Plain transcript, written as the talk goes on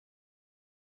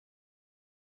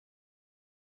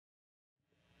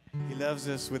loves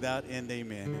us without end.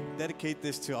 Amen. Dedicate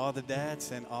this to all the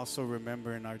dads and also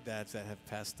remembering our dads that have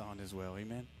passed on as well.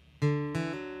 Amen.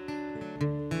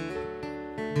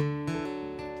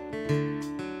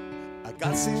 I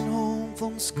got sent home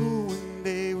from school one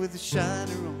day with a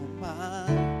shiner on my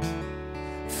eye.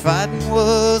 Fighting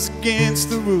was against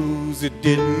the rules, it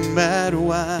didn't matter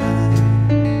why.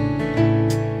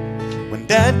 When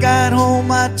Dad got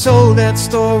home, I told that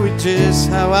story just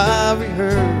how I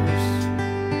rehearsed.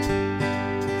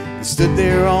 He stood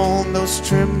there on those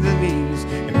trembling knees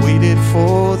and waited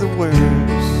for the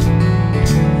worst.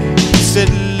 He said,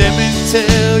 let me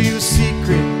tell you a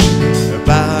secret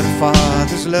about a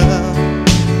father's love,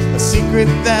 a secret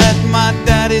that my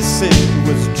daddy said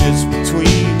was just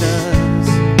between us.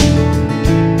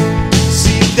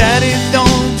 See, daddies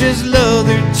don't just love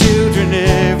their children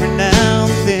every now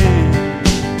and then.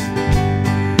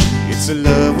 It's a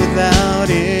love without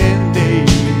end,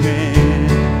 amen.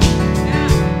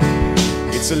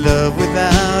 It's a love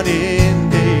without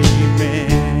end,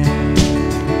 amen.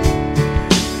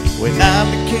 When I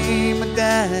became a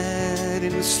dad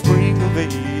in the spring of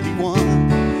 '81,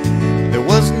 there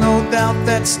was no doubt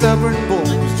that stubborn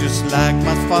boy was just like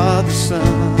my father's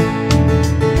son.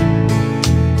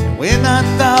 And when I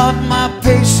thought my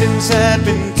patience had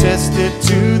been tested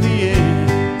to the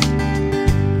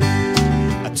end,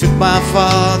 I took my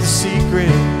father's secret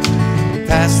and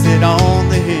passed it on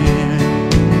to him.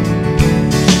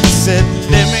 He said,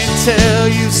 let me tell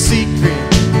you a secret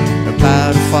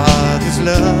about a father's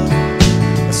love,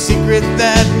 a secret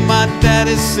that my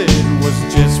daddy said was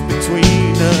just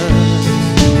between us.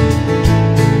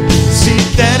 See,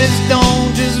 daddies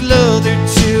don't just love their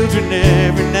children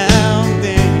every now and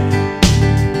then.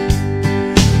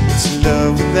 It's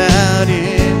love without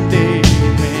end,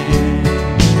 amen.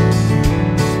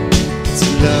 It's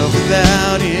love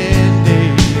without end, amen.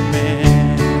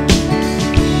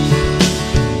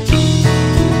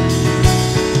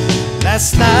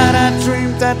 Last night I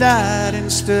dreamed I died and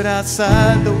stood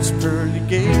outside those pearly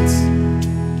gates.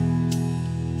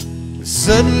 But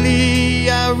suddenly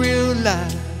I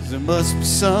realized there must be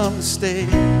some mistake.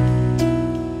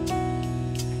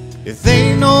 If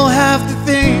they know half the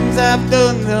things I've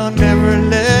done, they'll never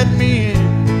let me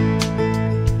in.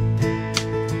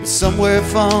 But somewhere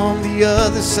from the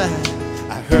other side,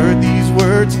 I heard these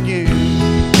words again.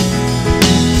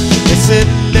 They said,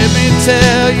 let me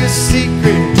tell you a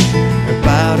secret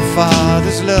about a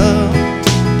father's love,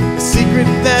 a secret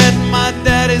that my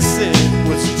daddy said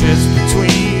was just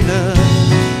between us.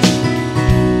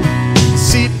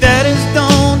 See, daddies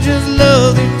don't just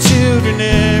love their children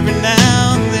every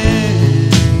now and then.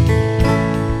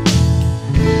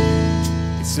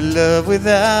 It's a love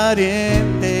without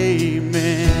end,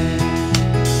 amen.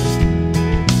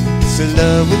 It's a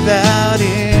love without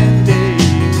end, amen.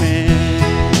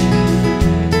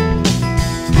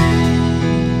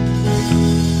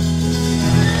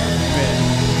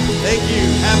 Thank you.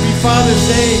 Happy Father's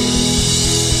Day.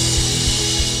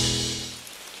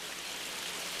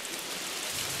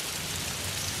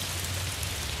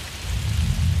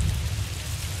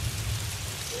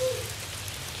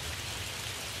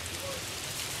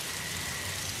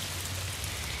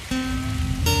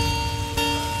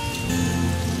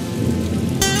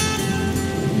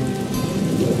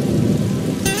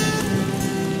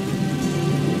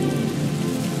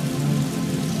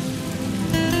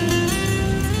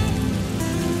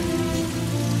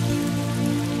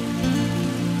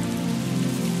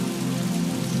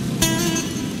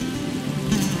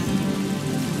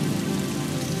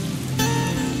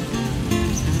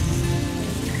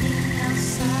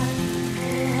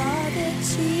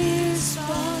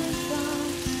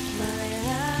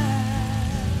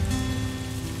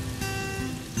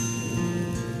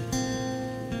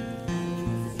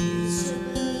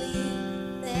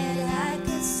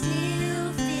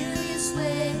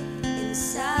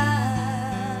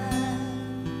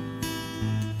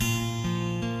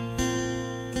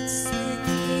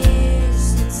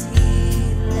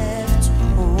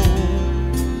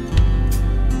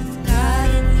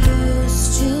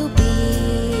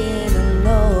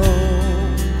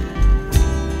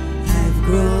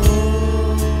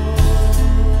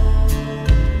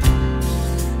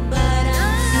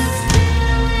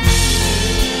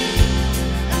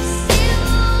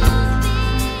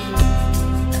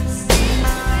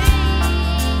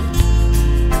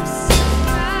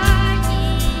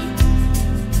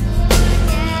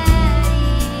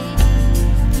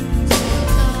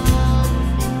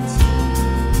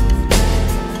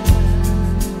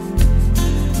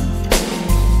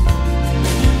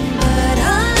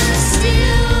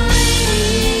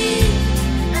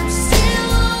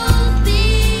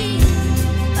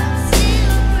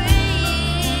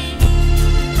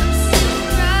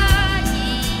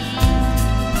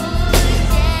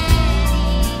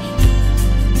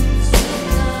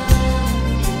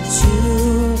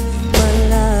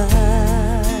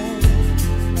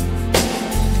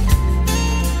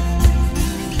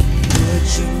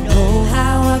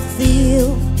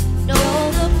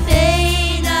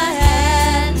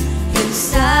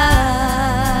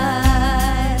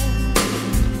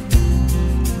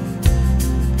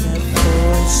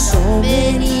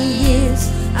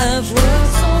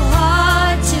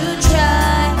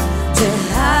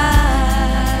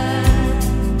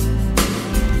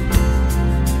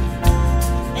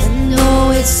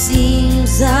 it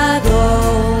seems I've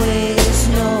always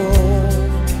known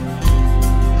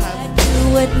that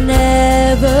you would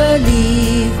never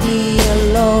leave me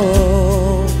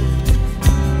alone.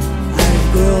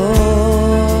 I've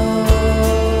grown,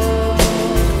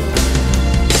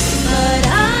 but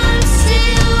I'm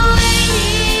still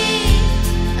waiting,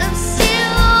 I'm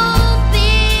still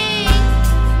hoping,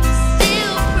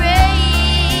 still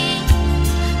praying,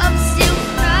 I'm still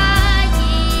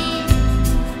crying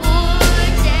for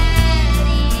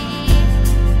Daddy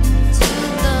to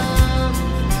come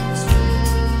to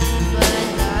my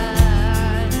life.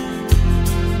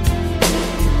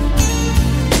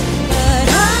 But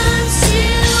I'm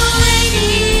still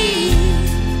waiting,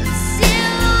 I'm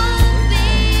still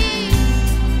hoping,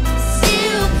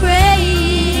 still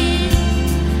praying,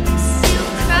 still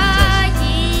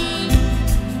crying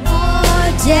for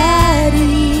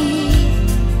Daddy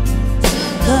to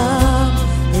come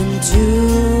into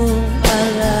my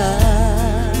life.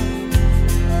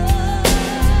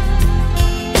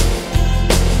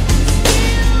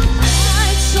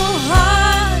 It's so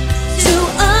hard to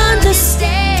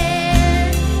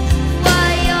understand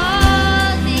why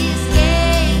all this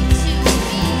came to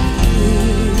me.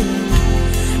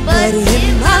 But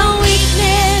in my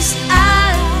weakness,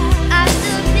 I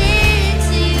submit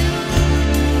to you.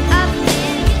 I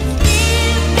beg your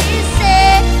spirit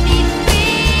set me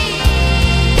free.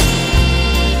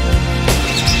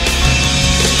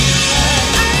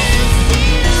 I'm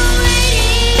still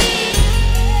waiting.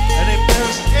 And if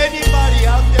there's anybody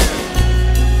out there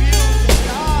who feels that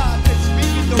God is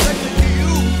speaking directly to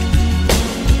you,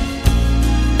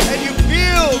 and you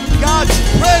feel God's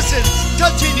presence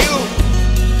touching you,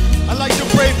 I'd like to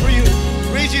pray for you.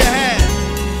 Raise your hand.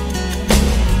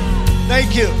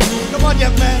 Thank you. Come on,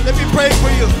 young man. Let me pray for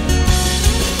you.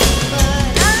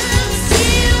 I'm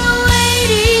still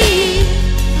waiting.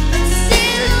 I'm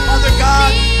still Father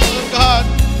God, I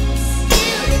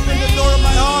still open the door of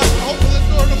my heart. Open the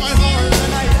door to my heart.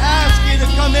 And I ask you to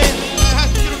come in. I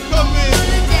ask you to come in.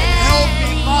 Help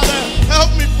me, Father.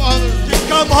 Help me, Father, to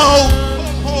come home.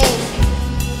 Come home.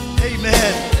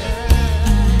 Amen.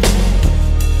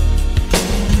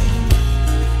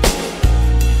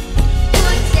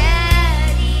 for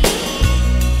Daddy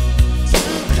to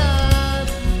come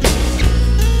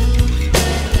to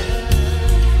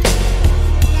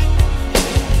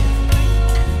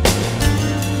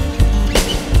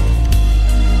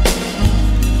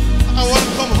I want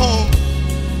to come home.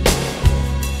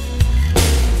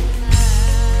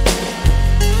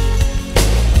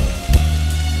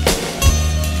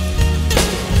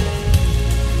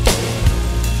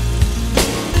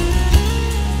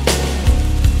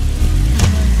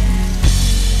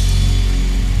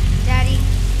 Daddy,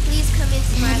 please come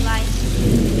into my life.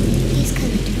 Please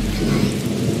come into my life.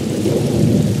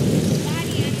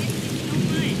 Daddy, I miss you so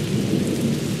much.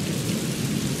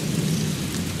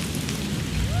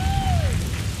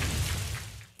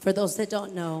 For those that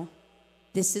don't know,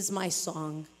 this is my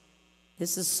song.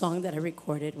 This is a song that I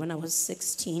recorded when I was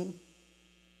 16.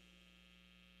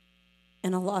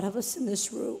 And a lot of us in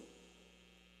this room,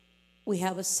 we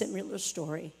have a similar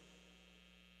story,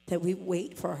 that we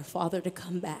wait for our Father to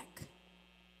come back.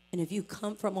 And if you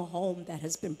come from a home that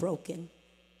has been broken,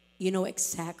 you know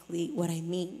exactly what I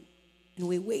mean. And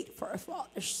we wait for our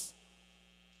fathers.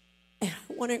 And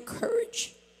I want to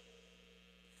encourage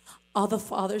all the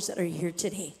fathers that are here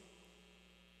today,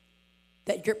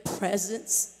 that your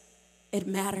presence, it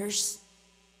matters.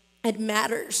 It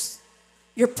matters.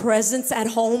 Your presence at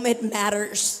home, it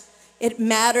matters. It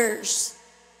matters.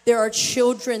 There are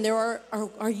children, there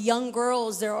are young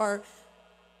girls, there are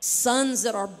sons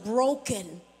that are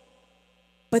broken,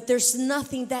 but there's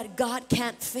nothing that God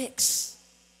can't fix.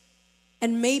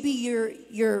 And maybe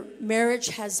your marriage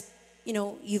has,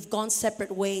 you've gone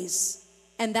separate ways,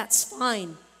 and that's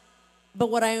fine. But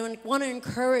what I want to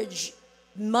encourage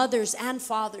mothers and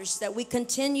fathers, that we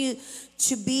continue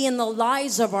to be in the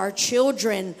lives of our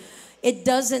children. It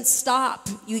doesn't stop.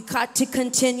 You got to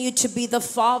continue to be the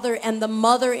father and the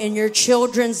mother in your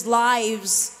children's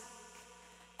lives.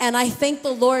 And I thank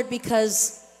the Lord,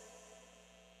 because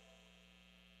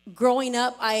growing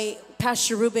up,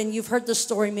 Pastor Ruben, you've heard the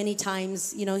story many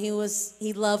times. He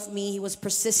loved me. He was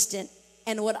persistent.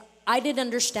 And what I didn't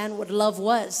understand what love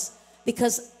was,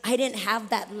 because I didn't have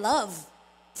that love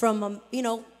from,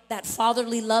 that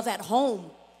fatherly love at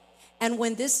home. And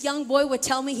when this young boy would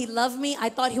tell me he loved me, I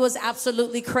thought he was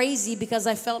absolutely crazy, because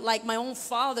I felt like my own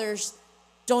fathers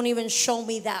don't even show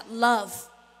me that love.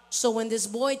 So when this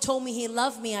boy told me he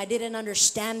loved me, I didn't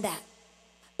understand that.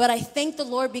 But I thank the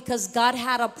Lord because God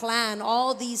had a plan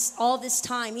all this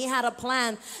time. He had a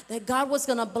plan that God was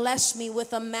going to bless me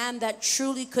with a man that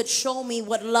truly could show me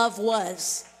what love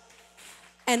was.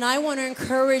 And I want to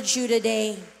encourage you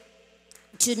today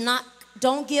to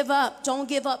don't give up. Don't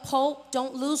give up hope.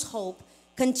 Don't lose hope.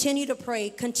 Continue to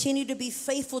pray. Continue to be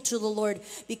faithful to the Lord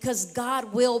because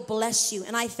God will bless you.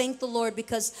 And I thank the Lord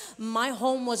because my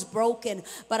home was broken.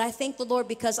 But I thank the Lord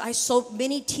because I sowed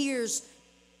many tears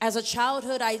as a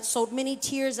childhood. I sowed many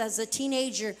tears as a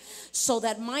teenager so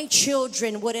that my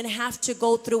children wouldn't have to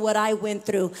go through what I went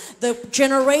through. The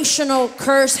generational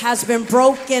curse has been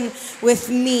broken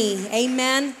with me.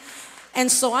 Amen.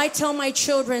 And so I tell my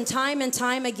children time and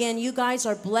time again, you guys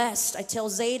are blessed. I tell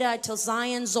Zeta, I tell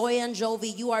Zion, Zoya, and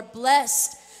Jovi, you are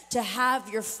blessed to have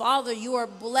your father. You are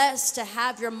blessed to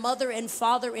have your mother and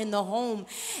father in the home.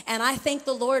 And I thank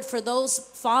the Lord for those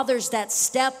fathers that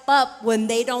step up when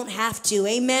they don't have to.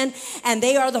 Amen. And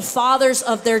they are the fathers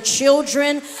of their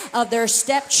children, of their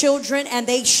stepchildren, and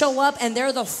they show up and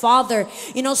they're the father.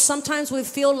 You know, sometimes we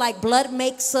feel like blood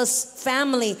makes us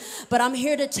family, but I'm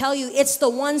here to tell you it's the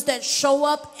ones that show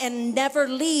up and never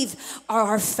leave are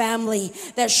our family,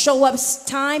 that show up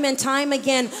time and time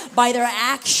again by their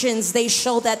actions. They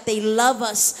show that they love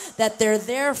us, that they're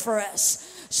there for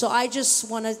us. So I just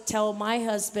want to tell my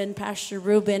husband, Pastor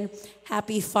Ruben,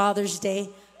 happy Father's Day.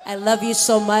 I love you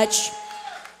so much.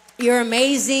 You're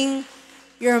amazing.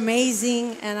 You're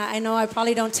amazing. And I know I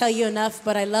probably don't tell you enough,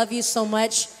 but I love you so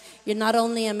much. You're not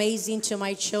only amazing to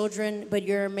my children, but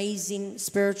you're amazing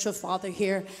spiritual father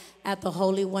here at the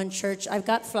Holy One Church. I've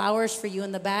got flowers for you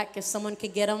in the back. If someone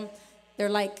could get them, they're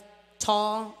like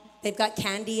tall. They've got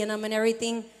candy in them and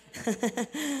everything.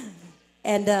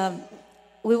 And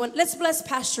let's bless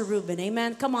Pastor Ruben.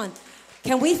 Amen. Come on.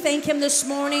 Can we thank him this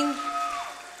morning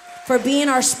for being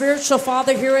our spiritual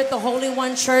father here at the Holy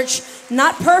One Church?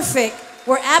 Not perfect.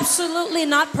 We're absolutely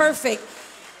not perfect.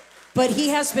 But he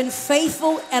has been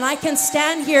faithful, and I can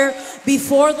stand here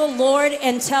before the Lord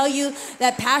and tell you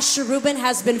that Pastor Ruben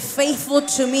has been faithful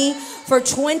to me for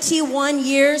 21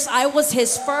 years. I was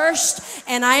his first,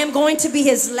 and I am going to be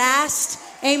his last.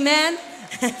 Amen.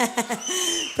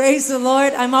 Praise the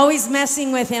Lord. I'm always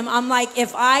messing with him. I'm like,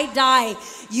 if I die,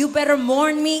 you better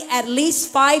mourn me at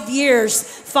least 5 years.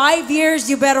 5 years,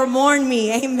 you better mourn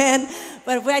me. Amen.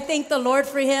 But I thank the Lord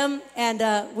for him, and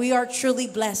we are truly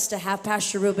blessed to have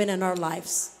Pastor Ruben in our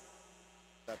lives.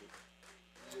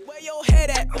 Where your head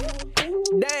at?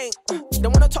 Dang,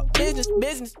 don't wanna talk business.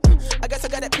 I guess I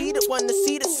gotta be the one to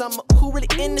see the summer. Who really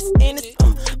in this?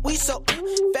 We so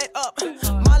fed up.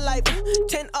 My life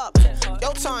 10 up.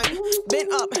 Your time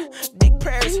been up. Big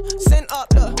prayers send up.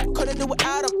 Couldn't do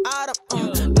without him.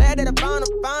 Glad that I found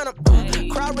him.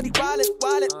 Crowd really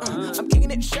wildin'. I'm kicking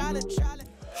it, shouting.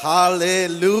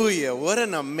 Hallelujah. What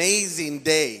an amazing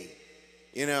day.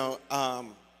 You know,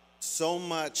 so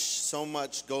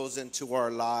much goes into our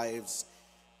lives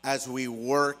as we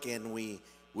work and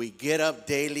we get up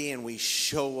daily and we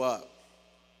show up.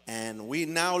 And we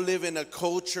now live in a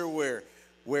culture where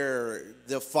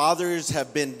the fathers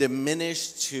have been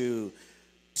diminished to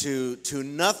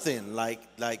nothing. Like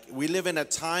we live in a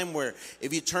time where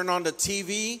if you turn on the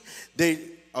TV,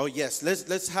 oh yes,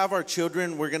 let's have our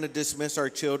children. We're going to dismiss our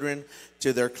children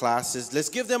to their classes. Let's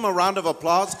give them a round of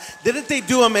applause. Didn't they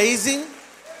do amazing?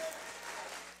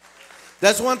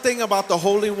 That's one thing about the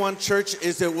Holy One Church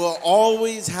is that we'll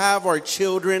always have our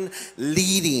children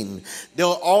leading.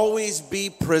 They'll always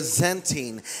be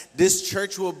presenting. This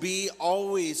church will be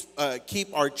always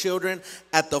keep our children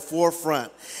at the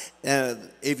forefront.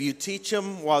 If you teach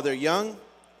them while they're young,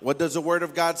 what does the Word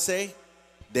of God say?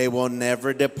 They will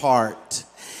never depart.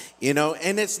 You know,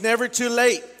 and it's never too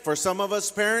late. For some of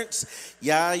us parents,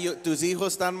 tus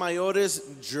hijos están mayores,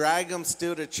 drag them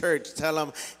still to church. Tell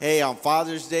them, hey, on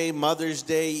Father's Day, Mother's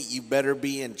Day, you better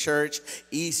be in church.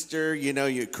 Easter, you know,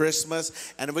 your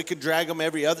Christmas. And if we could drag them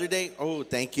every other day, oh,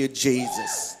 thank you,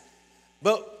 Jesus.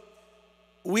 But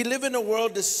we live in a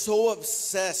world that's so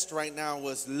obsessed right now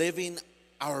with living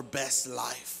our best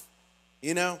life.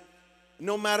 You know?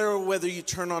 No matter whether you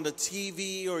turn on the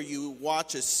TV or you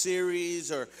watch a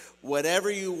series or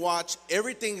whatever you watch,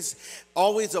 everything's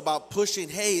always about pushing,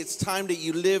 hey, it's time that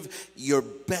you live your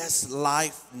best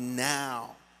life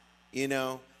now, you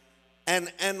know. And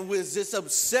with this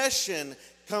obsession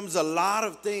comes a lot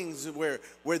of things where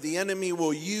the enemy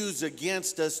will use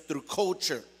against us through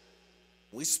culture.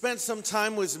 We spent some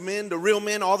time with men, the real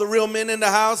men, all the real men in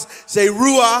the house, say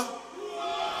Ruah.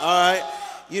 All right.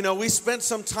 You know, we spent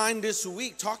some time this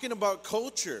week talking about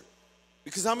culture.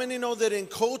 Because how many know that in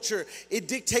culture, it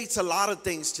dictates a lot of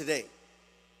things today.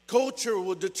 culture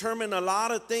will determine a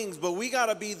lot of things, but we got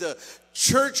to be the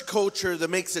church culture that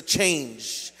makes a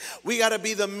change. We got to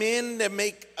be the men that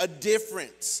make a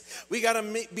difference. We got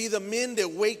to be the men that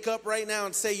wake up right now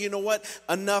and say, you know what,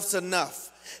 enough's enough.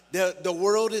 The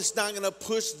world is not going to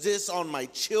push this on my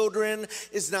children.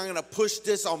 It's not going to push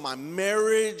this on my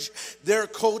marriage. Their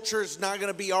culture is not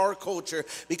going to be our culture,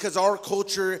 because our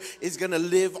culture is going to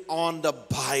live on the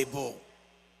Bible,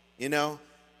 you know.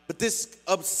 But this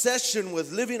obsession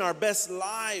with living our best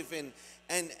life,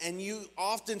 and you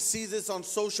often see this on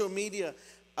social media,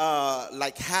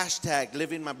 like hashtag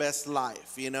living my best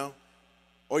life, you know.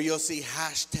 Or you'll see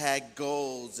hashtag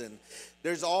goals, and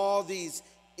there's all these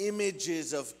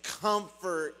images of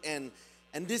comfort, and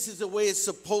this is the way it's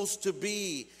supposed to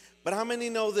be. But how many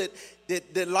know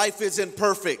that life isn't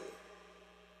perfect?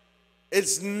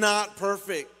 It's not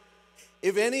perfect.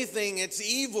 If anything, it's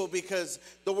evil, because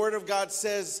the Word of God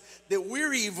says that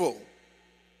we're evil.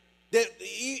 That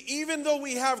even though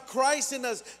we have Christ in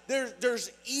us,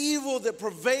 there's evil that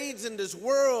pervades in this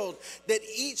world, that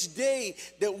each day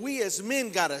that we as men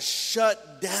got to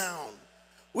shut down.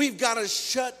 We've got to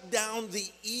shut down the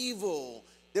evil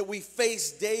that we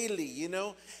face daily, you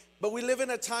know. But we live in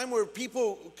a time where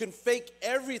people can fake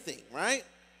everything, right?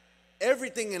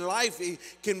 Everything in life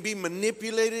can be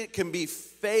manipulated, can be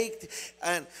faked.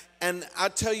 And I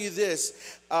tell you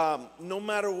this, no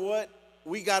matter what,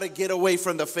 we got to get away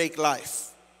from the fake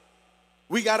life.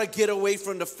 We got to get away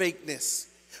from the fakeness.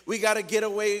 We got to get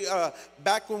away.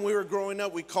 Back when we were growing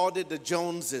up, we called it the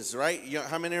Joneses, right?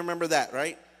 How many remember that,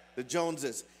 right? The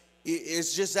Joneses.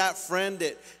 It's just that friend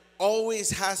that always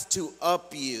has to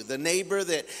up you. The neighbor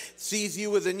that sees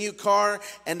you with a new car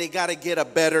and they got to get a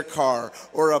better car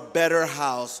or a better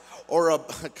house or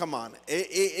come on.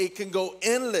 It can go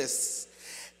endless.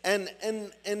 And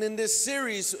in this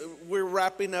series we're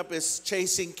wrapping up is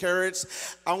Chasing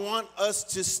Carrots. I want us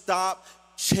to stop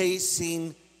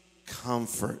chasing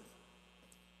comfort.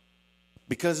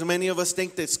 Because many of us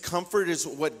think that comfort is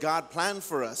what God planned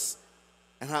for us.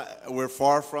 And we're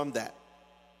far from that.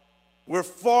 We're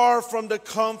far from the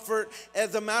comfort.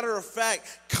 As a matter of fact,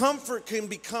 comfort can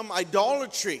become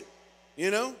idolatry, you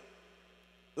know?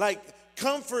 Like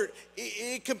comfort,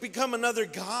 it can become another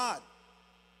God.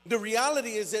 The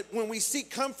reality is that when we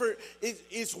seek comfort,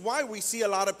 it's why we see a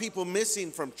lot of people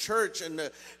missing from church,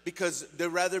 because they'd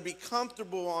rather be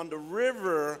comfortable on the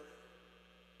river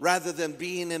rather than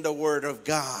being in the Word of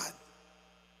God.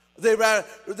 They'd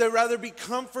rather be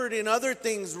comfort in other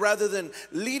things rather than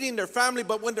leading their family.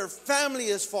 But when their family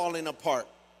is falling apart,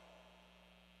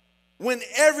 when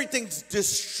everything's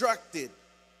destructed,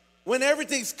 when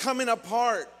everything's coming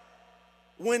apart,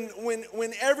 when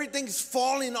everything's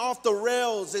falling off the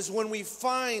rails is when we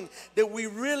find that we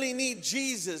really need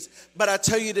Jesus. But I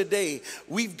tell you today,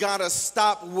 we've got to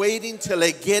stop waiting till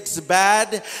it gets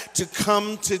bad to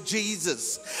come to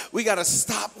Jesus. We got to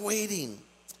stop waiting.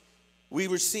 We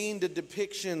were seeing the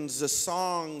depictions, the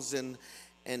songs, and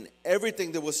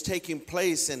everything that was taking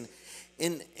place.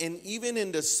 And even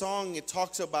in the song, it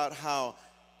talks about how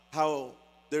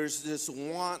there's this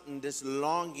want and this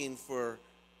longing for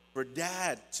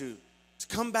Dad to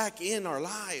come back in our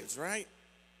lives, right?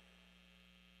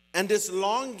 And this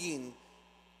longing,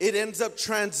 it ends up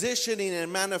transitioning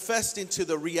and manifesting to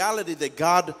the reality that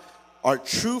God, our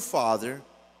true Father,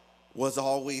 was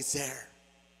always there.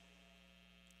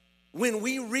 When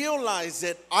we realize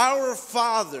that our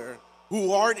Father,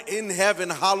 who art in heaven,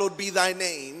 hallowed be thy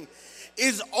name,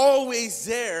 is always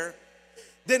there,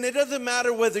 then it doesn't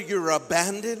matter whether you're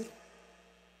abandoned.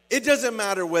 It doesn't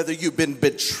matter whether you've been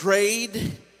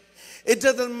betrayed. It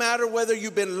doesn't matter whether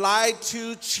you've been lied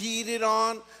to, cheated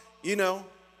on, you know.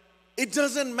 It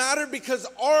doesn't matter, because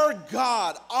our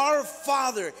God, our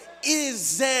Father,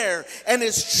 is there and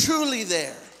is truly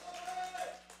there.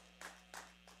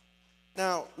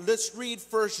 Now, let's read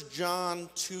 1 John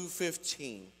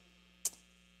 2:15.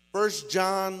 1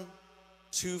 John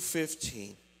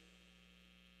 2:15.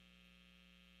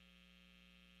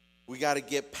 We got to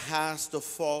get past the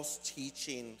false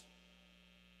teaching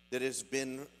that has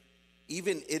been,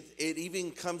 it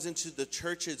even comes into the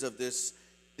churches of this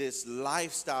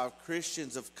lifestyle of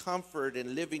Christians of comfort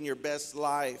and living your best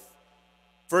life.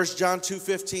 1 John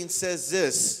 2:15 says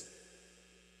this: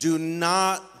 do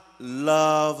not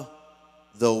love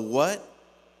the what?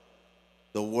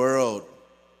 The world,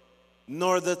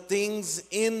 nor the things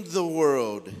in the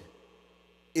world.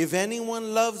 If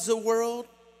anyone loves the world,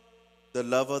 the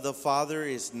love of the Father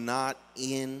is not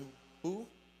in who?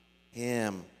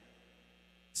 Him.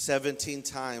 17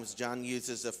 times John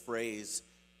uses the phrase,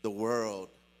 the world,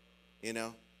 you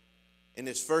know. In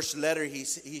his first letter, he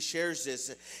shares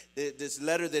this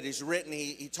letter that he's written.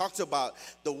 He talks about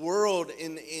the world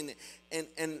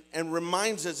and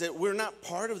reminds us that we're not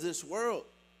part of this world.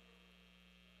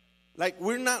 Like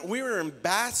we're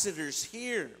ambassadors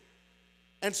here.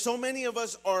 And so many of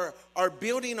us are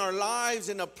building our lives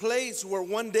in a place where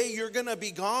one day you're going to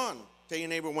be gone. Tell your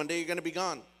neighbor, one day you're going to be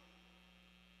gone.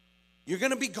 You're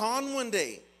going to be gone one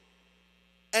day.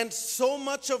 And so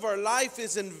much of our life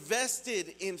is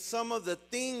invested in some of the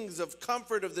things of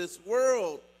comfort of this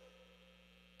world.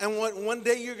 And one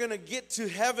day you're going to get to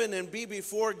heaven and be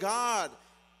before God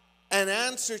and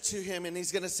answer to him. And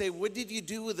he's going to say, what did you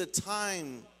do with the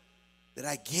time that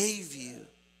I gave you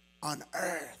on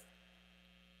earth?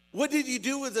 What did you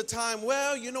do with the time?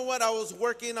 Well, you know what? I was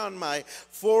working on my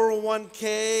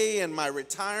 401k and my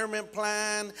retirement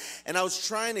plan, and I was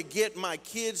trying to get my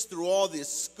kids through all these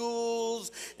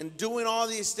schools and doing all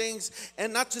these things.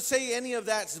 And not to say any of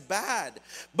that's bad,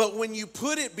 but when you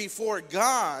put it before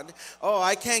God, oh,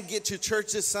 I can't get to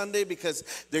church this Sunday because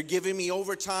they're giving me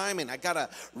overtime, and I got to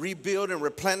rebuild and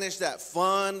replenish that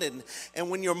fund. And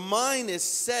when your mind is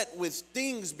set with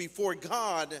things before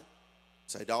God,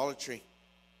 it's idolatry.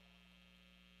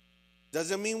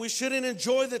 Doesn't mean we shouldn't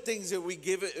enjoy the things that we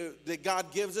give, that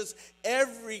God gives us.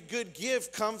 Every good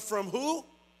gift comes from who?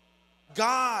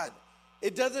 God.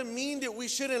 It doesn't mean that we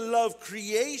shouldn't love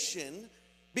creation,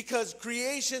 because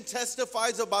creation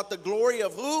testifies about the glory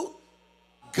of who?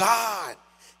 God.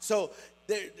 So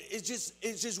it's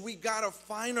just we gotta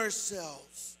find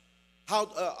ourselves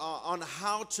on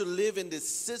how to live in this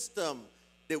system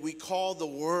that we call the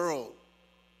world.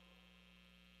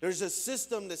 There's a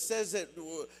system that says that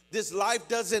this life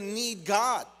doesn't need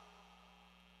God.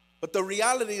 But the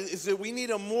reality is that we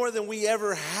need him more than we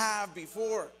ever have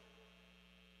before.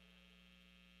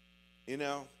 You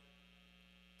know,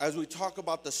 as we talk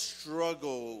about the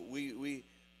struggle, we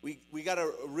got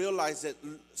to realize that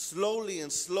slowly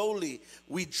and slowly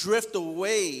we drift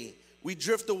away. We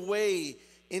drift away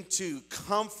into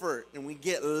comfort and we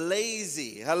get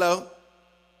lazy. Hello?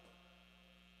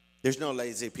 There's no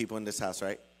lazy people in this house,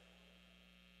 right?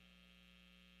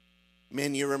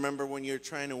 Men, you remember when you're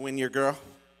trying to win your girl?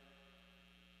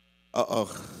 Uh-oh.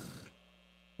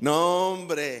 No,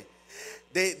 hombre.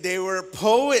 They were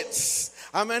poets.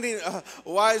 How many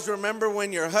wives remember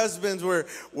when your husbands were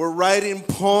writing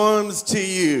poems to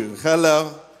you?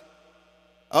 Hello?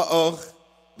 Uh-oh.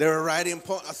 They were writing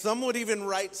poems. Some would even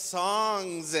write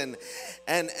songs, and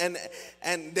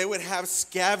they would have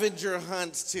scavenger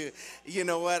hunts to, you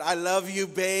know what, I love you,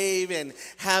 babe, and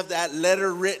have that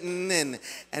letter written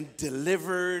and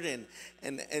delivered.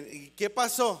 And ¿qué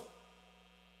pasó?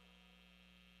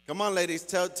 Come on, ladies,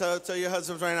 tell your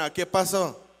husbands right now, ¿qué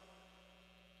pasó?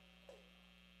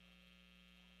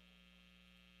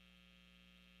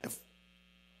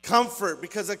 Comfort,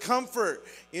 because of comfort,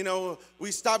 you know,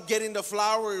 we stop getting the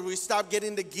flowers, we stop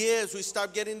getting the gifts, we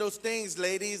stop getting those things.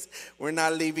 Ladies, we're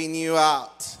not leaving you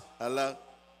out. Hello?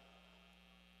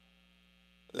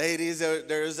 Ladies,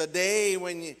 there's a day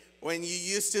when you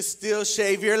used to still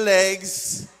shave your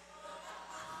legs,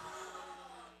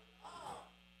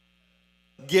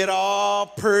 get all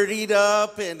purdied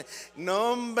up, and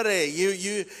no hombre,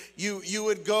 you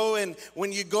would go, and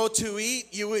when you go to eat,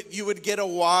 you would get a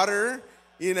water.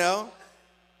 You know,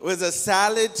 with a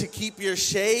salad to keep your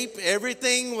shape.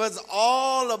 Everything was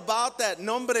all about that.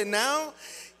 No, but now,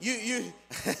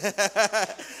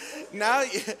 now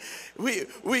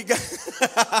we got,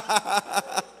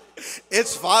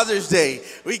 it's Father's Day.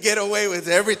 We get away with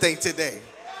everything today.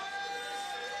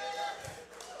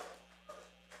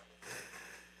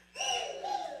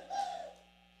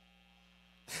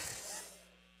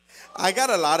 I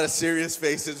got a lot of serious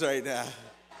faces right now.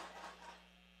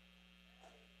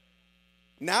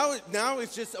 Now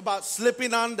it's just about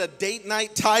slipping on the date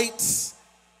night tights,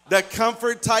 the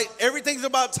comfort tight. Everything's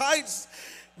about tights.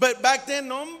 But back then,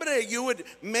 hombre, you would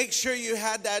make sure you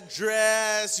had that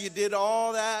dress. You did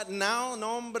all that. Now,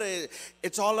 hombre,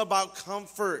 it's all about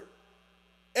comfort.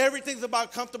 Everything's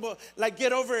about comfortable. Like,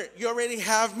 get over it. You already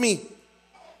have me.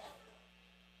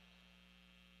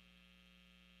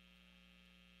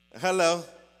 Hello.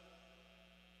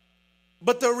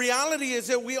 But the reality is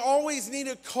that we always need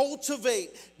to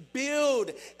cultivate, build,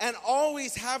 and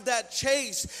always have that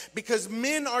chase, because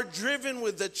men are driven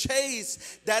with the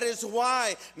chase. That is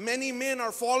why many men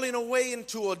are falling away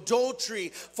into adultery,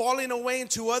 falling away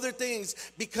into other things,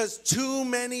 because too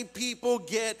many people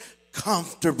get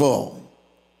comfortable.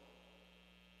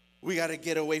 We got to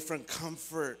get away from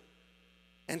comfort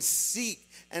and seek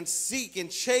and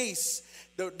chase.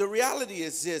 The reality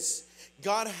is this: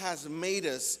 God has made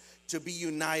us to be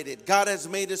united. God has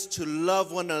made us to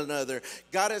love one another.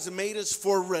 God has made us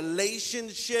for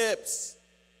relationships.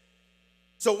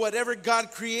 So whatever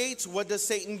God creates, what does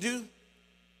Satan do?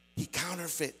 He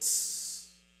counterfeits.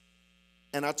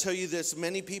 And I'll tell you this,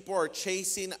 many people are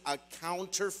chasing a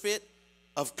counterfeit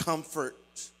of comfort.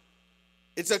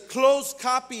 It's a close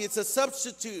copy. It's a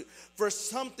substitute for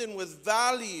something with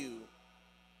value.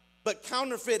 But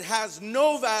counterfeit has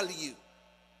no value,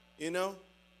 you know.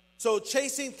 So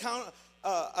chasing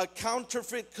a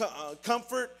counterfeit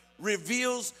comfort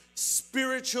reveals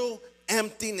spiritual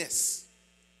emptiness.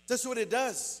 That's what it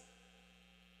does.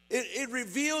 It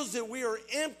reveals that we are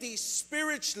empty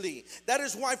spiritually. That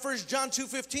is why 1 John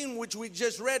 2:15, which we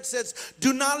just read, says,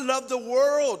 do not love the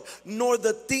world, nor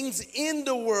the things in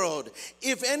the world.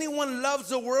 If anyone loves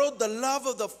the world, the love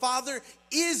of the Father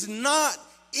is not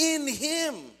in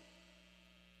him.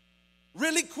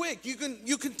 Really quick, you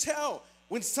can tell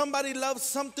when somebody loves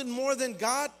something more than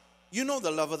God, you know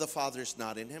the love of the Father is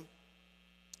not in him.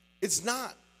 It's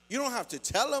not. You don't have to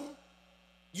tell him.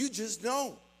 You just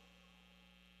know.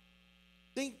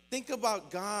 Think about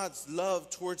God's love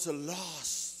towards the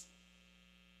lost,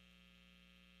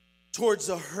 towards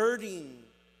the hurting,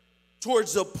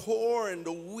 towards the poor and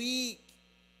the weak.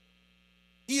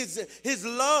 His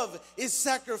love is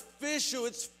sacrificial.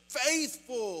 It's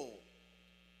faithful.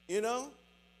 You know,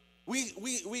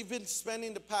 we've been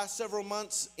spending the past several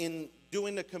months in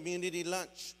doing the community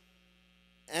lunch.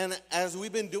 And as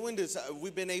we've been doing this,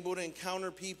 we've been able to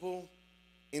encounter people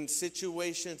in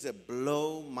situations that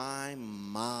blow my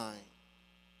mind.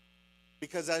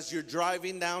 Because as you're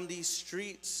driving down these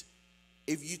streets,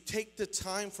 if you take the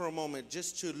time for a moment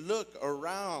just to look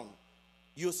around,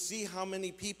 you'll see how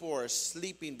many people are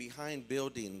sleeping behind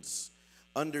buildings,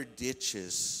 under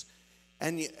ditches.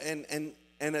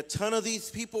 And a ton of these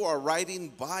people are riding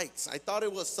bikes. I thought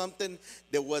it was something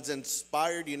that was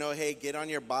inspired, you know, hey, get on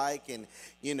your bike and,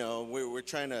 you know, we're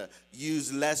trying to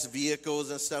use less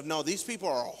vehicles and stuff. No, these people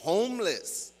are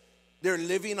homeless. They're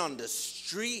living on the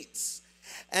streets.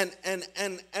 And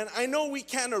I know we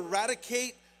can't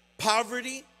eradicate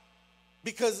poverty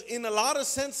because in a lot of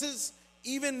senses,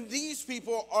 even these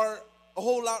people are a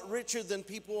whole lot richer than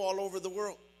people all over the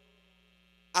world.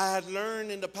 I had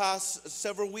learned in the past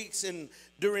several weeks and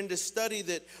during the study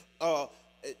that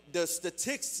the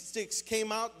statistics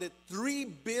came out that 3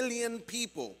 billion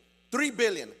people, 3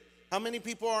 billion. How many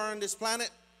people are on this planet?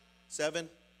 7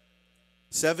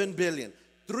 billion.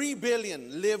 3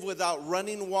 billion live without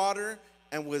running water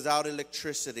and without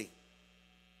electricity.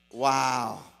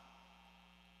 Wow.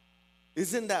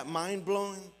 Isn't that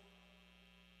mind-blowing?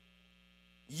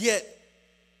 Yet,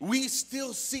 we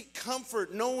still seek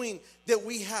comfort knowing that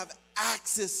we have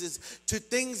accesses to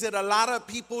things that a lot of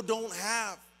people don't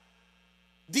have.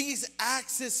 These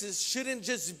accesses shouldn't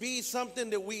just be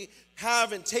something that we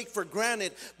have and take for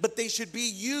granted, but they should be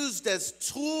used as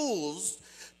tools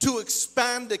to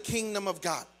expand the kingdom of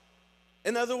God.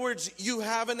 In other words, you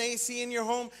have an AC in your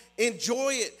home,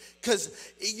 enjoy it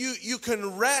because you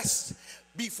can rest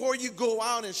before you go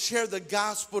out and share the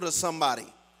gospel to somebody.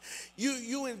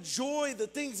 You enjoy the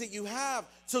things that you have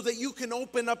so that you can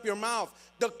open up your mouth.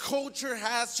 The culture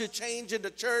has to change in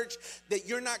the church that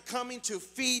you're not coming to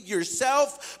feed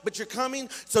yourself, but you're coming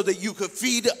so that you could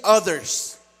feed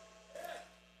others.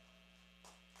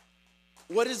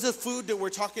 What is the food that we're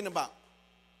talking about?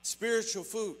 Spiritual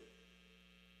food.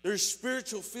 There's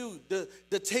spiritual food.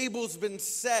 The table's been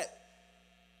set.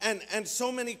 And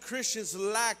so many Christians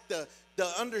lack the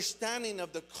understanding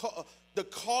of the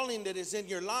calling that is in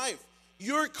your life.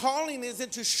 Your calling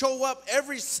isn't to show up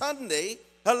every Sunday,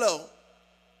 to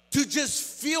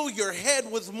just fill your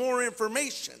head with more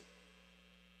information.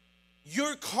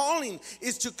 Your calling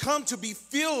is to come to be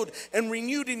filled and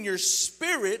renewed in your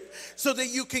spirit so that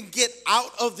you can get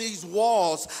out of these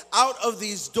walls, out of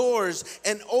these doors,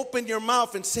 and open your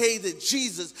mouth and say that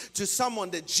Jesus to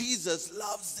someone that Jesus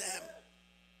loves them.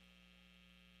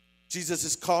 Jesus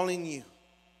is calling you.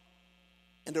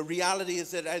 And the reality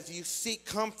is that as you seek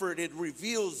comfort, it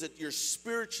reveals that you're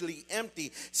spiritually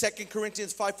empty. 2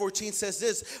 Corinthians 5:14 says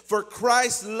this, for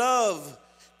Christ's love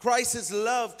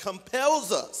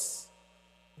compels us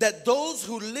that those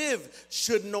who live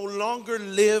should no longer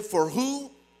live for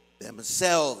who?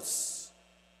 Themselves,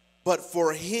 but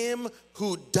for him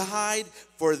who died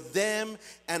for them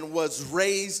and was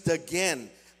raised again.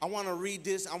 I want to read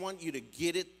this. I want you to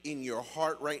get it in your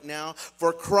heart right now.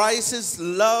 For Christ's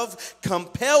love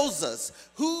compels us.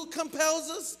 Who compels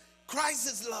us?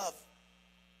 Christ's love.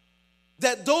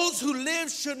 that those who live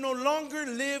should no longer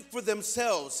live for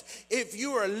themselves. If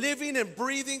you are living and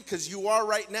breathing, because you are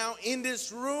right now in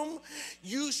this room,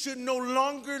 you should no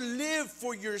longer live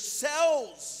for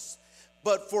yourselves,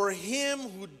 but for him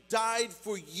who died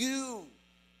for you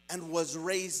and was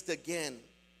raised again.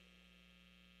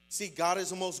 See, God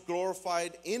is most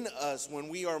glorified in us when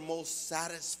we are most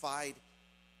satisfied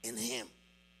in him.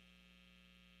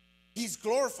 He's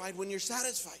glorified when you're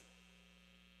satisfied.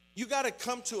 You got to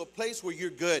come to a place where you're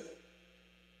good.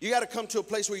 You got to come to a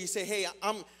place where you say, hey,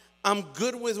 I'm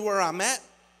good with where I'm at.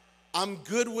 I'm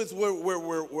good with where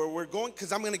we're going,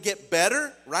 because I'm going to get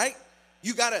better, right?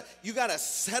 You gotta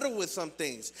settle with some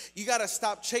things. You gotta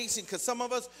stop chasing, because some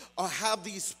of us have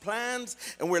these plans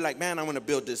and we're like, man, I'm gonna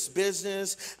build this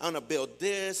business, I'm gonna build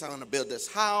this, I'm gonna build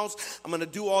this house, I'm gonna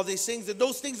do all these things, and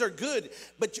those things are good.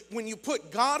 But when you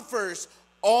put God first,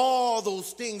 all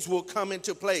those things will come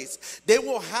into place. They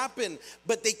will happen,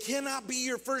 but they cannot be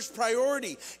your first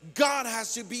priority. God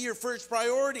has to be your first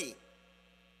priority.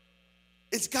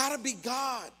 It's gotta be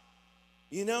God,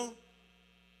 you know?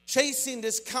 Chasing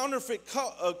this counterfeit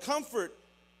comfort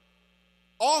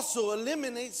also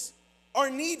eliminates our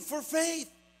need for faith.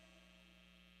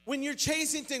 When you're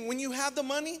chasing things, when you have the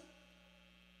money,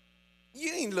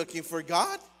 you ain't looking for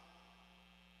God.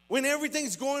 When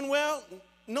everything's going well,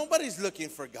 nobody's looking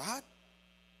for God.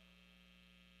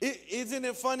 Isn't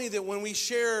it funny that when we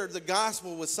share the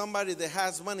gospel with somebody that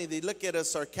has money, they look at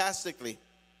us sarcastically?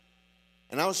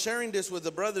 And I was sharing this with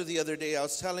a brother the other day. I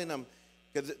was telling him,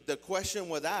 because the question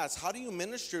was asked, how do you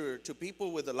minister to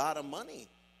people with a lot of money?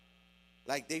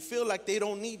 Like they feel like they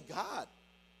don't need God.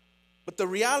 But the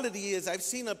reality is, I've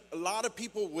seen a lot of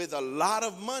people with a lot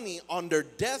of money on their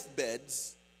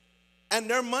deathbeds, and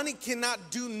their money cannot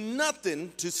do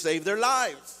nothing to save their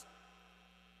lives.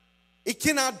 It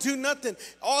cannot do nothing.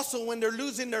 Also, when they're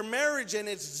losing their marriage and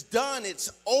it's done,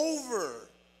 it's over,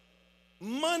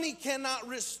 money cannot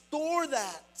restore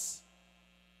that.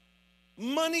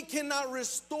 Money cannot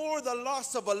restore the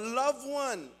loss of a loved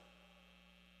one.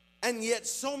 And yet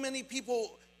so many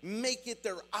people make it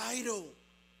their idol.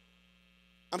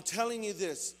 I'm telling you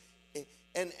this.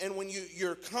 And when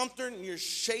you're comfort and you're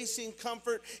chasing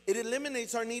comfort, it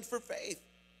eliminates our need for faith.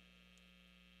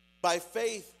 By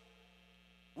faith,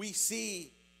 we see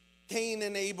Cain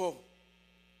and Abel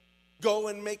go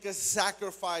and make a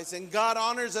sacrifice. And God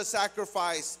honors a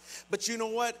sacrifice. But you know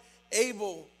what?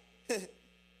 Abel...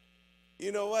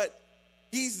 You know what?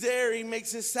 He's there. He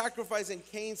makes his sacrifice. And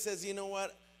Cain says, you know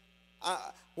what?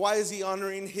 Why is he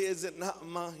honoring his and not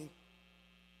mine?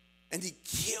 And he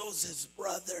kills his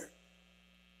brother.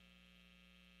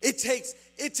 It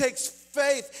takes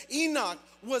faith. Enoch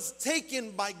was taken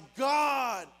by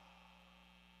God.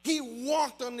 He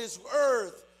walked on this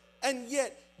earth, and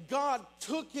yet God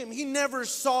took him. He never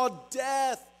saw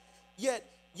death. Yet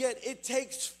it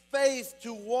takes faith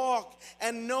to walk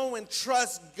and know and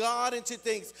trust God into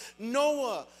things.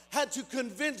 Noah had to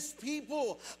convince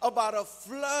people about a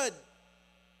flood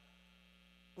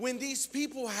when these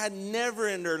people had never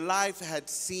in their life had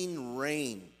seen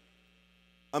rain.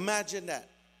 Imagine that.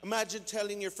 Imagine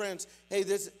telling your friends, hey,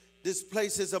 this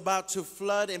place is about to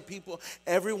flood and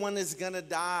everyone is gonna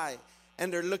die.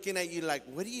 And they're looking at you like,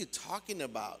 what are you talking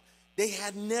about? They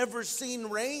had never seen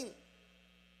rain.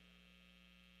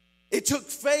 It took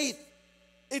faith.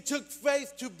 It took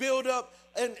faith to build up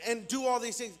and do all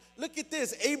these things. Look at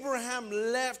this. Abraham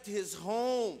left his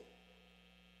home.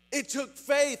 It took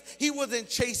faith. He wasn't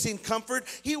chasing comfort.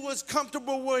 He was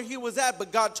comfortable where he was at,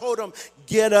 but God told him,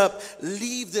 get up,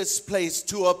 leave this place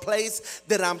to a place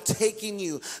that I'm taking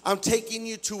you. I'm taking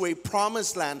you to a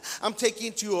promised land. I'm taking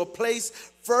you to a place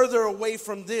further away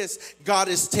from this. God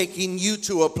is taking you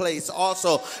to a place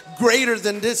also greater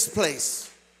than this place.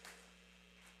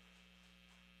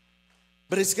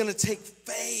 But it's going to take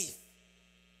faith.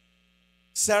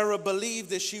 Sarah believed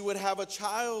that she would have a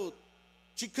child.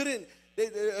 She couldn't.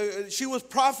 She was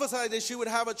prophesied that she would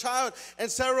have a child.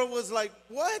 And Sarah was like,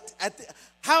 what?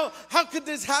 How could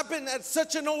this happen at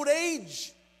such an old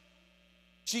age?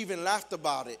 She even laughed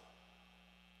about it.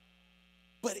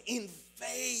 But in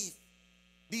faith,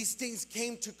 these things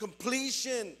came to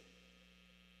completion.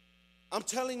 I'm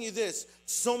telling you this,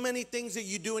 so many things that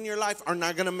you do in your life are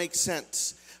not going to make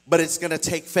sense. But it's going to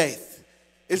take faith.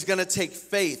 It's going to take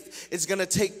faith. It's going to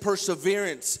take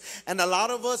perseverance. And a lot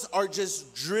of us are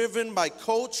just driven by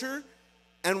culture,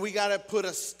 and we got to put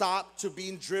a stop to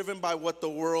being driven by what the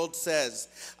world says.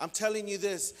 I'm telling you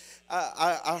this.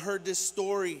 I heard this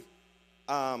story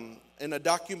in a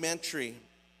documentary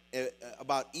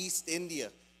about East India,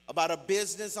 about a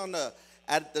business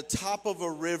at the top of a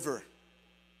river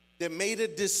that made a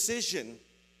decision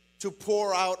to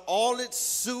pour out all its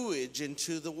sewage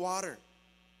into the water.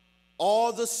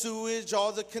 All the sewage,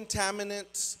 all the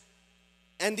contaminants.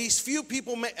 And these few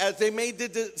people, as they made the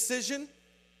decision,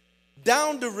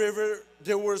 down the river,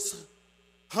 there was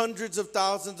hundreds of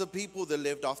thousands of people that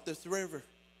lived off this river.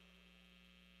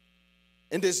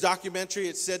 In this documentary,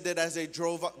 it said that as they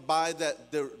drove by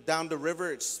down the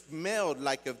river, it smelled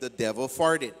like if the devil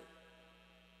farted.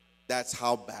 That's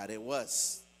how bad it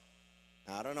was.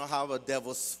 Now, I don't know how a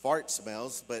devil's fart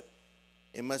smells, but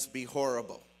it must be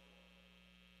horrible.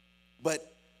 But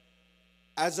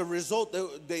as a result,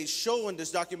 they show in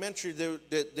this documentary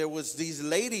that there was these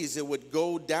ladies that would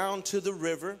go down to the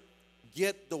river,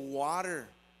 get the water,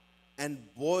 and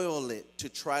boil it to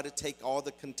try to take all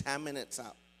the contaminants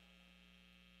out.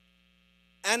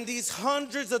 And these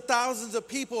hundreds of thousands of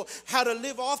people had to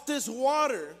live off this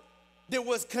water that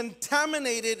was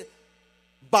contaminated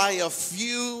by a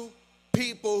few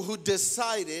people who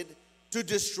decided to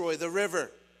destroy the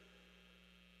river.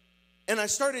 And I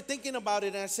started thinking about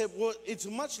it, and I said, well, it's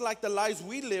much like the lives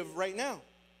we live right now.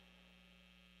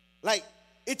 Like,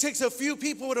 it takes a few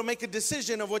people to make a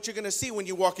decision of what you're going to see when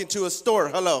you walk into a store.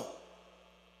 Hello.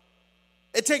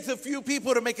 It takes a few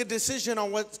people to make a decision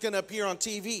on what's going to appear on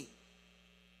TV.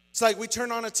 It's like we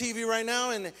turn on a TV right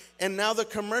now, and now the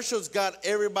commercials got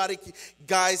everybody,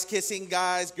 guys kissing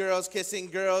guys, girls kissing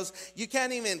girls. You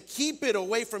can't even keep it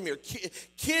away from your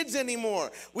kids anymore.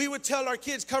 We would tell our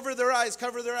kids, cover their eyes,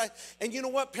 cover their eyes. And you know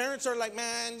what? Parents are like,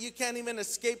 man, you can't even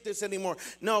escape this anymore.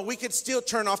 No, we could still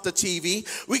turn off the TV.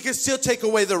 We could still take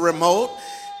away the remote.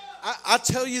 I'll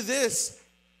tell you this.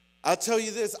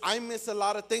 I miss a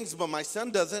lot of things, but my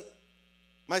son doesn't.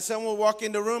 My son will walk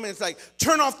in the room and it's like,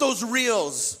 turn off those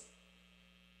reels.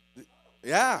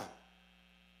 Yeah.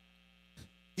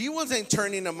 He wasn't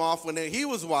turning them off when he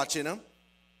was watching them.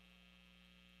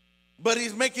 But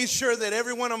he's making sure that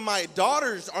every one of my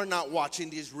daughters are not watching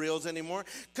these reels anymore.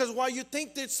 Because while you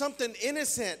think there's something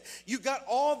innocent, you got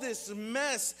all this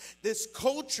mess, this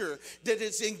culture that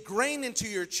is ingrained into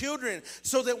your children,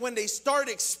 so that when they start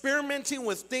experimenting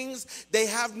with things they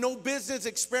have no business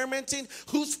experimenting,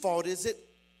 whose fault is it?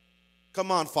 Come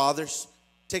on, fathers.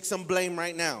 Take some blame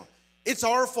right now. It's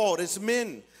our fault. It's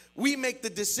men. We make the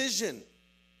decision.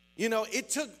 You know, it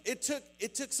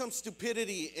took some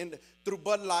stupidity through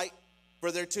Bud Light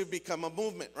for there to become a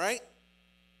movement, right?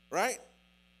 Right?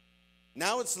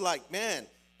 Now it's like, man,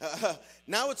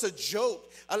 now it's a joke.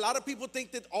 A lot of people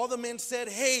think that all the men said,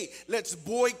 hey, let's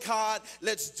boycott,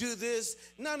 let's do this.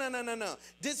 No.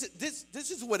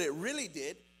 This is what it really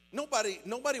did.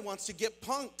 Nobody wants to get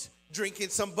punked drinking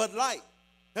some Bud Light.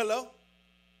 Hello?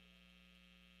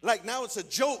 Like now it's a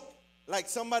joke. Like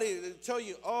somebody tell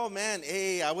you, oh man,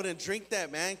 hey, I wouldn't drink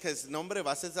that, man, because nombre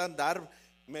vas a andar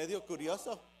medio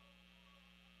curioso.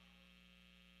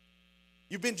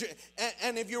 You've been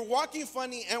and if you're walking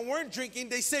funny and weren't drinking,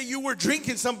 they say you were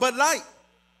drinking some Bud Light.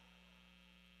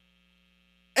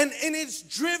 And it's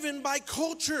driven by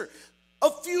culture.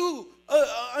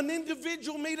 An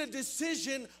individual made a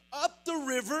decision up the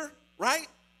river, right?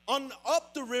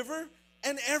 Up the river,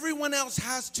 and everyone else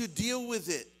has to deal with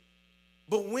it.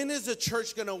 But when is the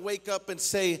church going to wake up and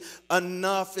say,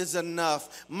 enough is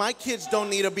enough? My kids don't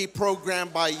need to be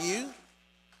programmed by you.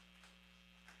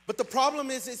 But the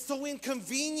problem is, it's so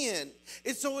inconvenient.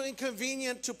 It's so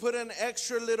inconvenient to put an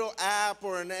extra little app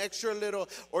or an extra little,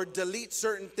 or delete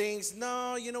certain things.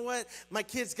 No, you know what? My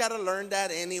kids got to learn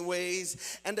that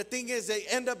anyways. And the thing is, they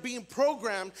end up being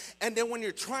programmed. And then when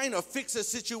you're trying to fix a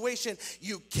situation,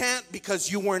 you can't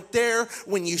because you weren't there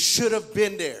when you should have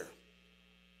been there.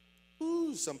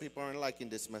 Ooh, some people aren't liking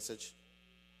this message.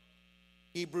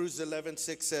 Hebrews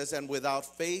 11:6 says, and without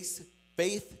faith,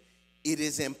 it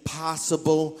is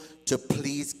impossible to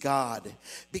please God,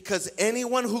 because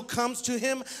anyone who comes to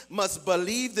him must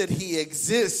believe that he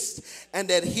exists and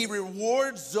that he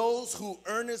rewards those who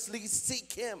earnestly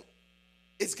seek him.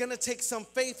 It's going to take some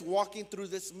faith walking through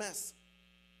this mess.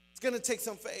 It's going to take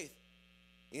some faith.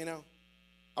 You know,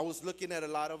 I was looking at a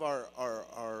lot of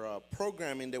our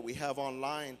programming that we have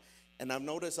online, and I've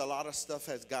noticed a lot of stuff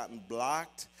has gotten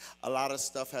blocked. A lot of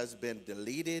stuff has been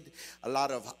deleted. A lot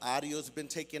of audio has been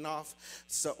taken off.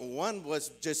 So one was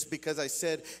just because I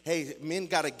said, hey, men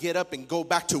got to get up and go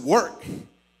back to work.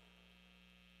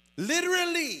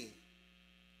 Literally.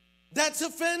 That's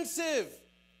offensive.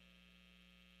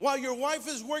 While your wife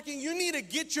is working, you need to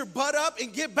get your butt up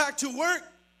and get back to work.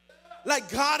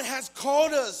 Like God has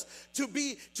called us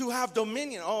to have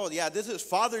dominion. Oh yeah, this is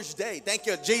Father's Day. Thank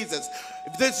you, Jesus.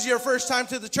 If this is your first time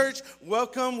to the church,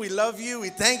 welcome. We love you. We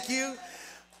thank you.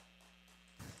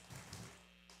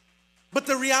 But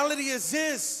the reality is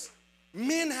this: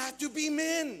 men have to be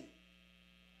men.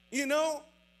 You know,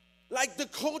 like the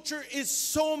culture is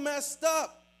so messed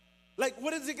up. Like,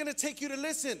 what is it going to take you to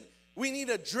listen? We need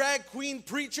a drag queen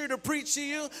preacher to preach to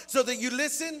you so that you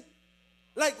listen?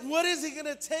 Like, what is it going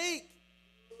to take?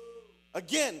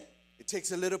 Again, it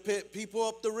takes a little bit people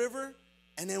up the river,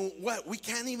 and then what? We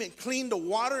can't even clean the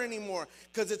water anymore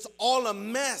because it's all a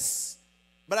mess.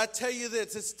 But I tell you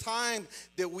this, it's time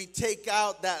that we take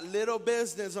out that little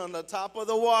business on the top of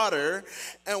the water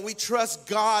and we trust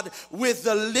God with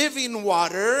the living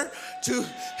water to,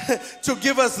 to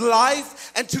give us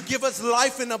life and to give us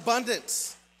life in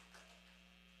abundance.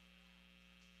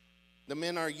 The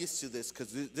men are used to this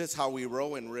because this is how we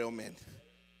roll in real men.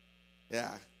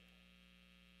 Yeah.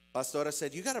 Pastora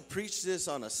said, you got to preach this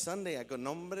on a Sunday. I go, no,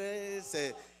 hombre,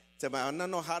 se me van a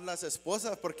enojar las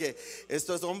esposas porque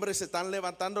estos hombres se están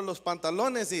levantando los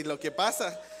pantalones y lo que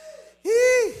pasa.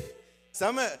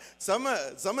 Some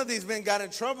of these men got in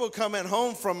trouble coming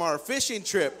home from our fishing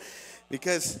trip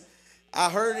because I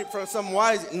heard it from some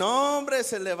wives. No, hombre,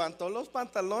 se levantó los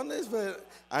pantalones. But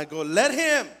I go, let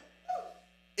him.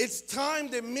 It's time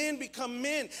that men become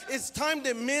men. It's time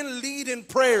that men lead in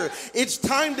prayer. It's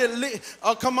time that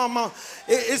oh, come on, Mom.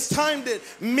 It's time that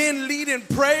men lead in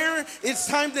prayer. It's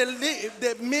time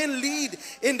that men lead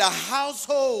in the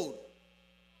household.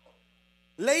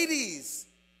 Ladies,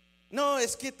 no,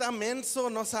 es que está menso,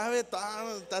 no sabe,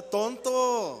 está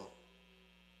tonto.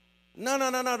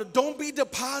 No. Don't be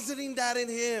depositing that in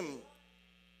him.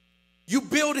 You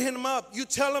build him up. You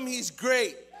tell him he's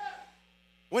great.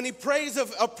 When he prays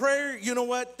a prayer, you know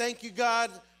what? Thank you,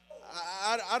 God.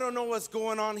 I don't know what's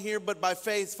going on here, but by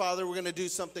faith, Father, we're going to do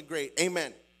something great.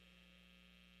 Amen.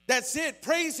 That's it.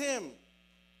 Praise him.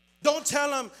 Don't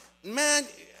tell him, man,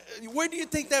 where do you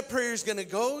think that prayer is going to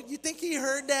go? You think he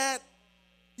heard that?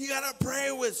 You got to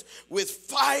pray with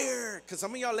fire. Because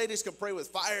some of y'all ladies can pray with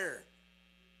fire.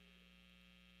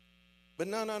 But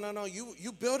no.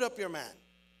 You build up your man.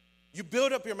 You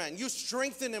build up your man. You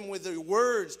strengthen him with the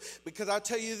words. Because I'll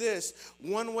tell you this,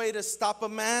 one way to stop a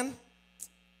man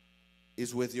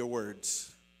is with your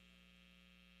words.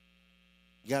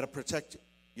 You got to protect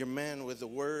your man with the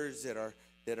words that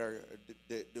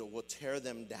will tear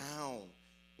them down,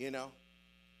 you know.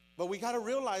 But we got to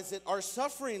realize that our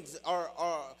sufferings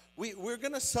we're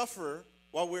going to suffer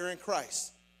while we're in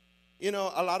Christ. You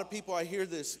know, a lot of people, I hear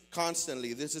this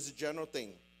constantly. This is a general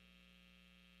thing.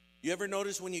 You ever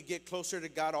notice when you get closer to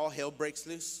God, all hell breaks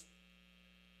loose?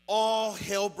 All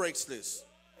hell breaks loose.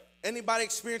 Anybody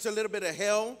experience a little bit of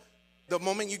hell the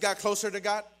moment you got closer to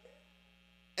God?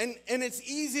 And it's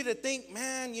easy to think,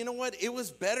 man, you know what? It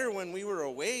was better when we were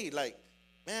away. Like,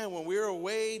 man, when we were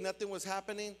away, nothing was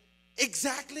happening.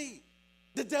 Exactly.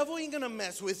 The devil ain't going to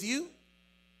mess with you.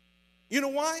 You know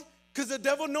why? Because the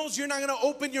devil knows you're not going to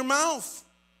open your mouth.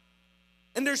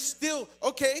 And there's still,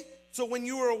 okay, so when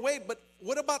you were away, but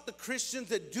what about the Christians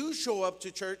that do show up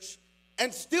to church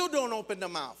and still don't open their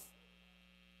mouth?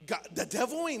 God, the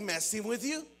devil ain't messing with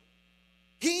you.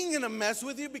 He ain't going to mess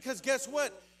with you because guess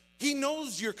what? He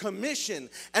knows your commission.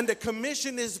 And the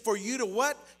commission is for you to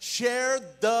what? Share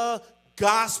the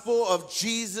gospel of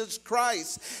Jesus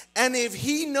Christ. And if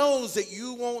he knows that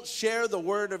you won't share the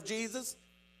word of Jesus,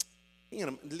 you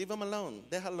know, leave him alone.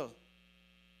 Déjalo.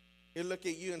 He'll look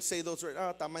at you and say those words.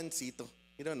 Oh, tamancito.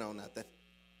 You don't know nothing.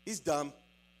 He's dumb.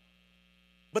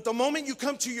 But the moment you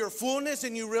come to your fullness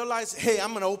and you realize, hey, I'm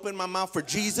going to open my mouth for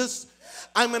Jesus.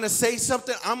 I'm going to say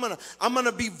something. I'm going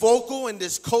to be vocal in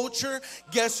this culture.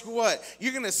 Guess what?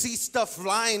 You're going to see stuff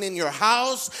flying in your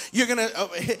house. You're going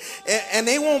to, and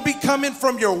they won't be coming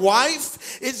from your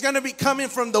wife. It's going to be coming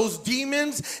from those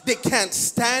demons that can't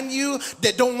stand you,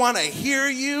 that don't want to hear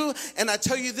you. And I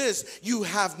tell you this, you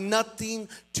have nothing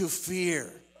to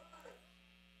fear.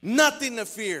 Nothing to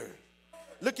fear.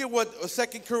 Look at what 2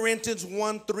 Corinthians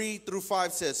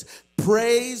 1:3-5 says.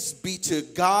 Praise be to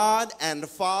God and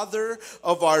Father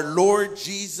of our Lord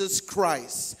Jesus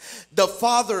Christ, the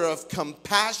Father of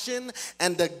compassion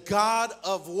and the God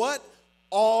of what?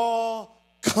 All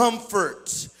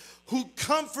comfort, who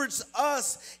comforts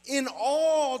us in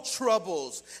all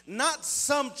troubles, not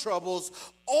some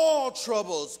troubles, all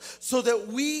troubles, so that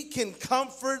we can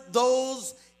comfort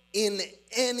those in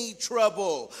any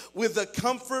trouble with the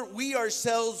comfort we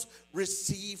ourselves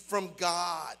receive from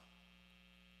God.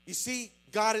 You see,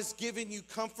 God has given you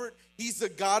comfort. He's the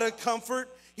God of comfort.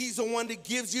 He's the one that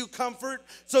gives you comfort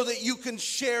so that you can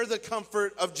share the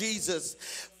comfort of Jesus.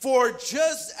 For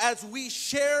just as we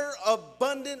share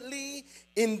abundantly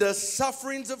in the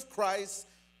sufferings of Christ,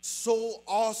 so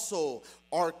also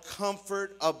our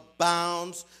comfort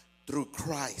abounds through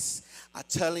Christ. I'm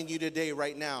telling you today,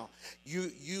 right now,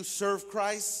 you serve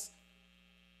Christ,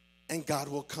 and God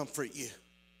will comfort you.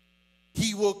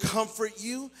 He will comfort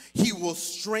you. He will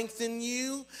strengthen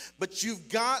you. But you've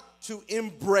got to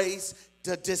embrace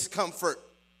the discomfort.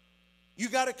 You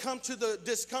got to come to the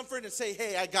discomfort and say,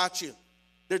 hey, I got you.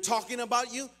 They're talking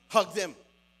about you. Hug them.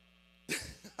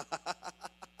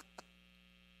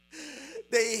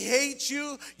 They hate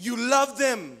you. You love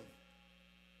them.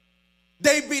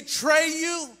 They betray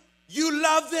you. You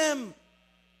love them.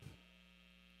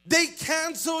 They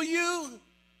cancel you.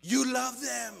 You love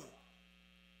them.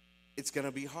 It's going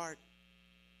to be hard.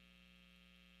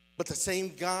 But the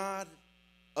same God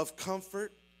of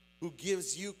comfort who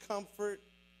gives you comfort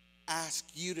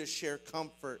asks you to share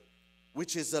comfort,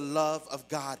 which is the love of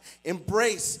God.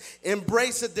 Embrace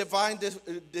a divine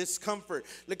discomfort.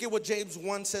 Look at what James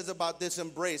 1 says about this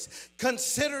embrace.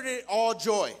 Consider it all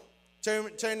joy. Tell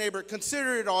your neighbor,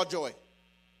 consider it all joy.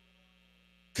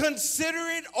 Consider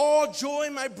it all joy,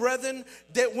 my brethren,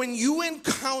 that when you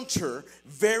encounter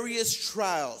various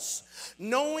trials,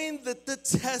 knowing that the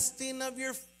testing of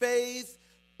your faith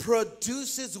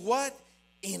produces what?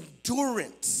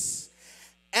 Endurance.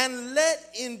 And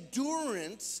let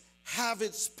endurance have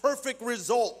its perfect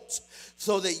result,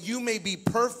 so that you may be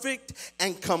perfect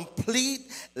and complete,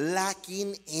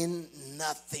 lacking in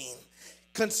nothing.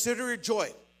 Consider it joy.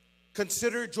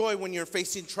 Consider it joy when you're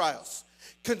facing trials.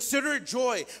 Consider it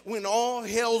joy when all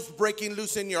hell's breaking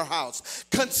loose in your house.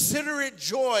 Consider it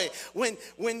joy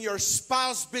when your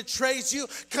spouse betrays you.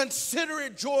 Consider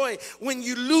it joy when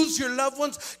you lose your loved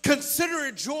ones. Consider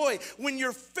it joy when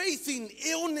you're facing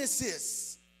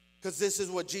illnesses. Because this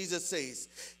is what Jesus says.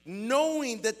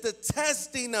 Knowing that the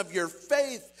testing of your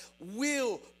faith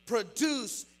will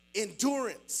produce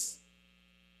endurance.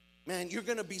 Man, you're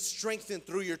going to be strengthened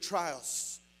through your trials.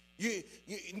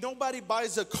 Nobody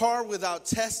buys a car without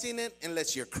testing it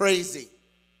unless you're crazy.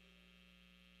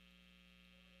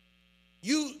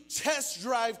 You test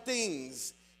drive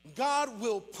things. God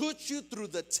will put you through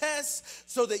the test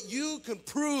so that you can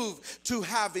prove to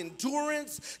have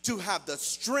endurance, to have the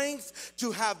strength,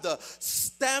 to have the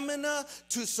stamina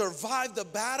to survive the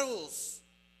battles.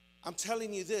 I'm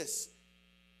telling you this.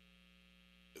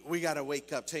 We got to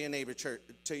wake up. Tell your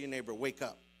neighbor, wake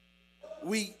up.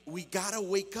 We got to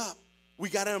wake up. We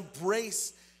got to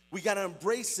embrace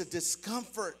the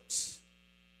discomfort.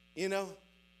 You know,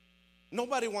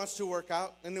 nobody wants to work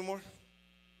out anymore.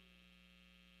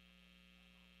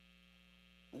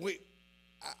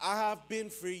 I have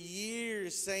been for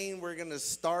years saying we're going to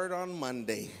start on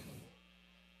Monday.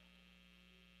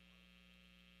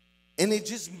 And it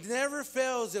just never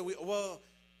fails that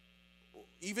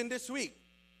even this week,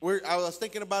 I was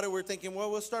thinking about it. We're thinking,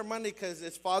 we'll start Monday because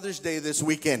it's Father's Day this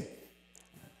weekend.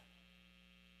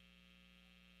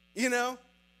 You know?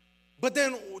 But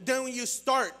then when you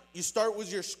start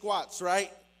with your squats,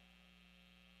 right?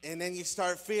 And then you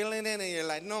start feeling it and you're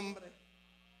like, no.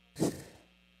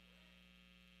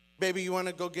 Baby, you want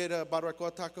to go get a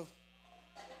barbacoa taco?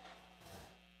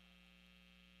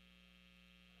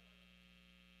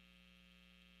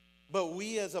 But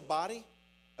we as a body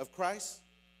of Christ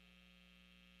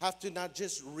have to not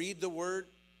just read the word.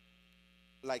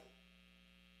 Like,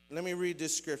 let me read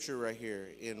this scripture right here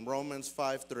in Romans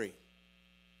 5:3.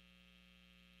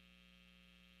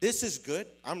 This is good.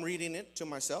 I'm reading it to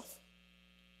myself.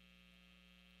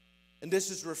 And this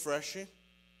is refreshing.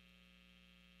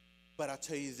 But I'll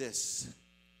tell you this,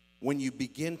 when you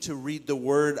begin to read the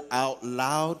word out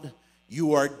loud,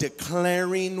 you are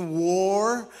declaring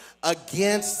war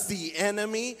against the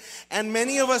enemy. And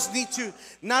many of us need to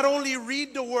not only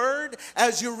read the word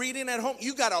as you're reading at home,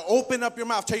 you got to open up your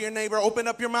mouth. Tell your neighbor, open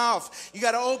up your mouth. You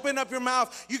got to open up your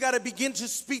mouth. You got to begin to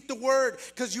speak the word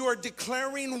because you are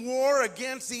declaring war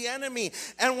against the enemy.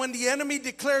 And when the enemy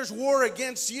declares war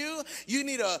against you, you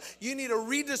need to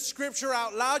read the scripture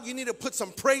out loud. You need to put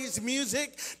some praise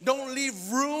music. Don't leave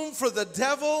room for the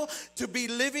devil to be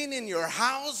living in your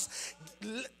house.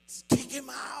 Let's kick him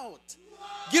out.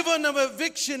 Give him an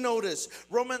eviction notice.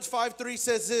 Romans 5:3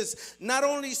 says this, not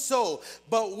only so,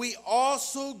 but we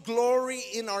also glory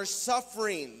in our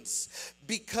sufferings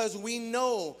because we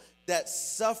know that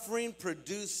suffering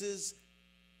produces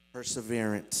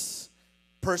perseverance.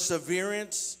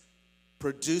 Perseverance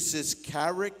produces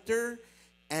character,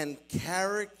 and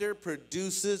character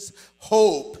produces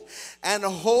hope. And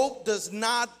hope does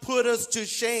not put us to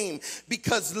shame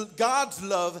because God's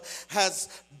love has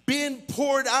been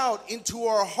poured out into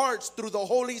our hearts through the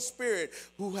Holy Spirit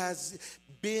who has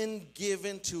been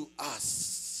given to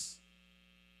us.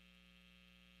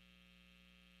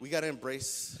 We got to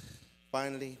embrace,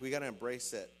 finally, we got to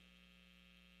embrace it.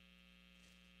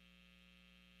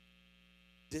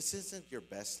 This isn't your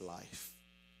best life.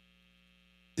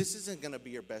 this isn't going to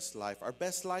be your best life. Our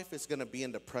best life is going to be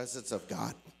in the presence of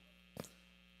God.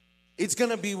 It's going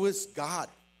to be with God.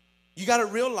 You got to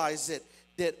realize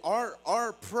that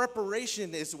our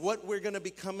preparation is what we're going to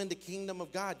become in the kingdom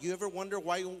of God. You ever wonder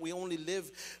why we only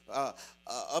live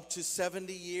up to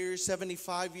 70 years,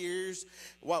 75 years?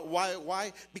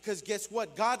 Why? Because guess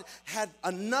what? God had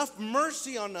enough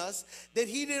mercy on us that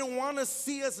he didn't want to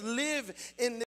see us live in